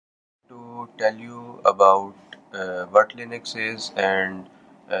to tell you about what Linux is and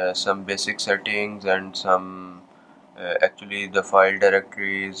some basic settings and some actually the file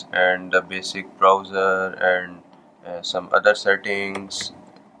directories and the basic browser and some other settings,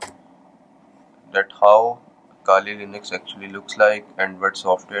 that how Kali Linux actually looks like and what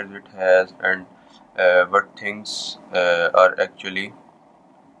software it has and what things are actually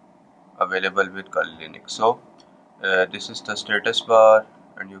available with Kali Linux. So this is the status bar,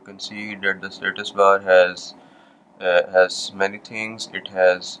 and you can see that the status bar has many things. It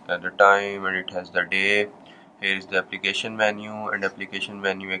has the time and it has the day. Here is the application menu, and application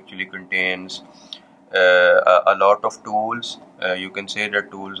menu actually contains a lot of tools. You can say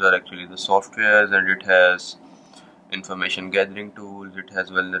that tools are actually the softwares, and it has information gathering tools, it has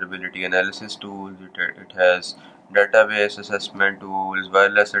vulnerability analysis tools, it has database assessment tools,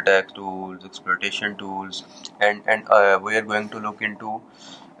 wireless attack tools, exploitation tools, and we are going to look into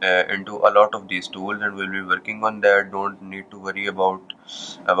a lot of these tools, and we'll be working on that. Don't need to worry about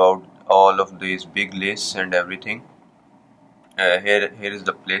all of these big lists and everything. Here is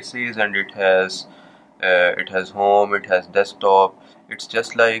the places, and it has home, it has desktop. It's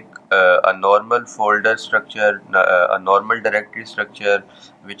just like a normal folder structure, a normal directory structure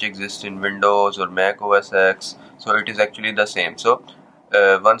which exists in Windows or Mac OS X. So it is actually the same. So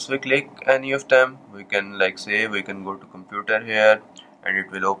once we click any of them, we can we can go to computer here, and it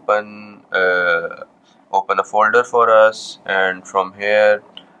will open a folder for us, and from here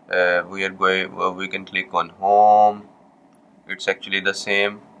we can click on home. It's actually the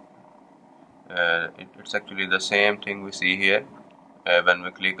same. It's actually the same thing we see here when we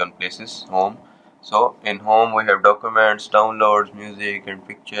click on places, home. So in home we have documents, downloads, music and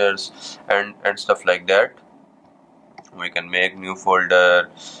pictures and stuff like that. We can make new folder,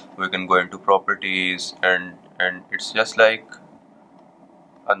 we can go into properties, and it's just like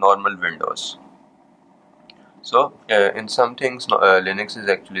a normal Windows. So in some things Linux is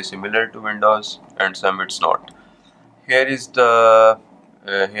actually similar to Windows, and some it's not. Here is the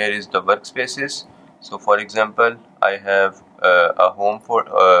workspaces. So for example, I have a home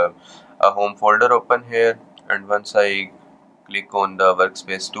folder open here, and once I click on the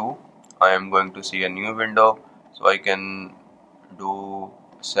workspace 2, I am going to see a new window. So I can do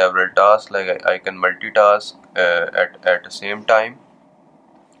several tasks, like I can multitask at the same time.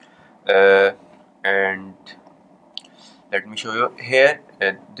 And let me show you here.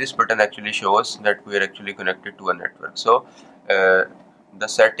 This button actually shows that we are actually connected to a network. So the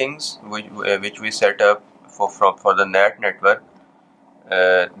settings which we set up for the NAT network,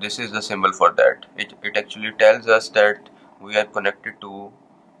 this is the symbol for that. It actually tells us that we are connected to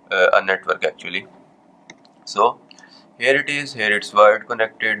a network actually. So here it is. Here it's wired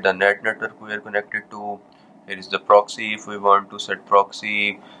connected, the NAT network we are connected to. Here is the proxy. If we want to set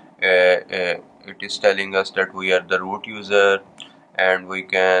proxy, it is telling us that we are the root user, and we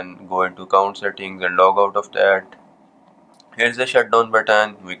can go into account settings and log out of that. Here is the shutdown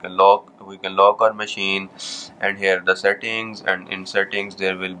button. We can lock our machine, and here are the settings, and in settings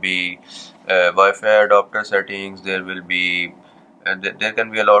there will be Wi-Fi adapter settings. There will be there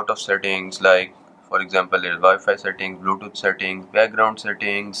can be a lot of settings, like for example there is Wi-Fi settings, Bluetooth settings, background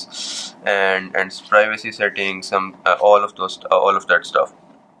settings, and privacy settings, all of that stuff.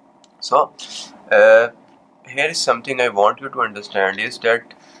 So here is something I want you to understand, is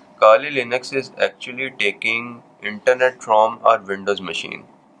that Kali Linux is actually taking internet from our Windows machine,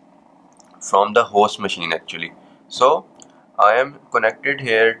 from the host machine actually. So I am connected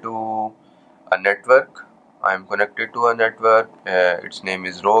here to a network. I am connected to a network. Its name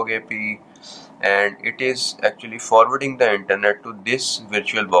is Rogue AP, and it is actually forwarding the internet to this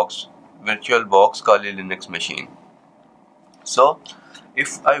VirtualBox Kali Linux machine. So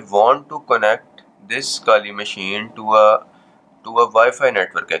if I want to connect this Kali machine to a Wi-Fi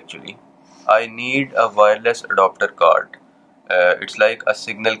network actually, I need a wireless adapter card. It's like a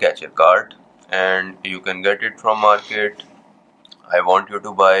signal catcher card, and you can get it from market. I want you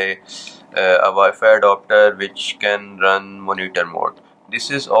to buy a Wi-Fi adapter which can run monitor mode. This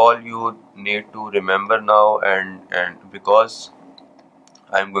is all you need to remember now, and because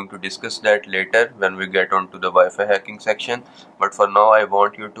I'm going to discuss that later when we get onto the Wi-Fi hacking section. But for now I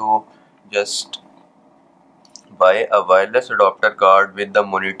want you to just buy a wireless adapter card with the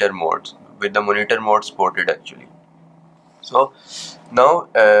monitor modes ported actually. So now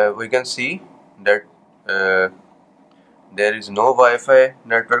we can see that there is no Wi-Fi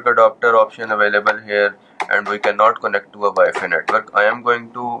network adapter option available here, and we cannot connect to a Wi-Fi network. I am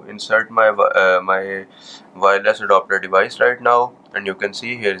going to insert my my wireless adapter device right now, and you can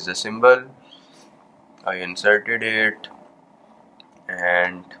see here is the symbol. I inserted it,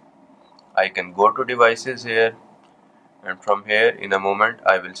 and I can go to devices here, and from here in a moment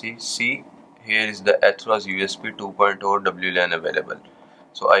I will see here is the AWUS USB 2.0 WLAN available.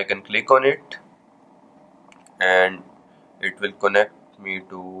 So I can click on it and it will connect me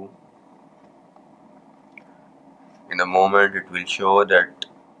to, in a moment it will show that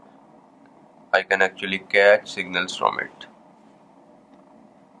I can actually catch signals from it.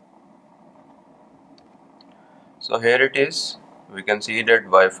 So here it is. We can see that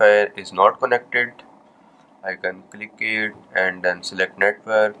Wi-Fi is not connected. I can click it and then select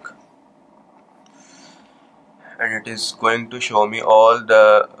network, and it is going to show me all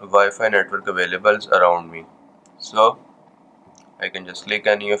the Wi-Fi network available around me. So I can just click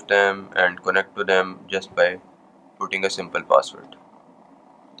any of them and connect to them just by putting a simple password.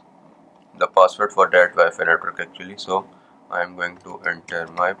 The password for that Wi-Fi network actually. So I am going to enter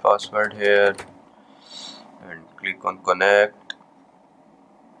my password here and click on connect,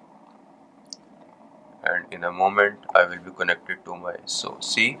 and in a moment I will be connected to my, so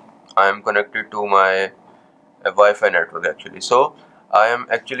see, I am connected to my Wi-Fi network actually. So I am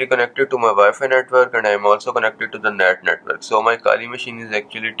actually connected to my Wi-Fi network, and I am also connected to the NAT network. So my Kali machine is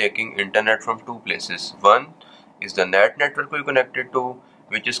actually taking internet from two places. One is the NAT network we connected to,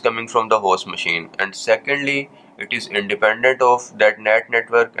 which is coming from the host machine, and secondly it is independent of that NAT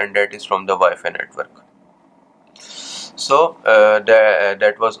network, and that is from the Wi-Fi network. So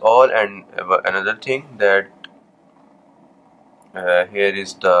that was all. And another thing that here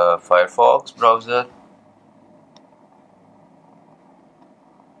is the Firefox browser.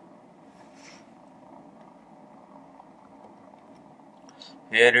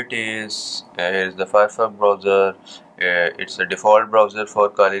 Here it is. Here is the Firefox browser. It's a default browser for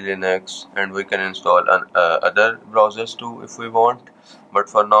Kali Linux, and we can install other browsers too if we want, but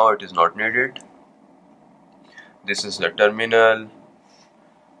for now it is not needed. This is the terminal.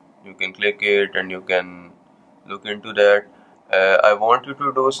 You can click it and you can look into that. I want you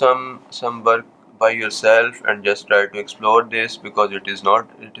to do some work by yourself and just try to explore this, because it is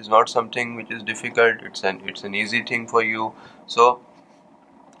not something which is difficult. It's an easy thing for you. So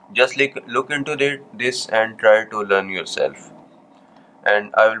just look into this and try to learn yourself,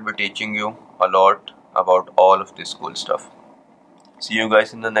 and I will be teaching you a lot about all of this cool stuff. See you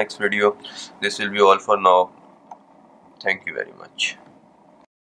guys in the next video. This will be all for now. Thank you very much.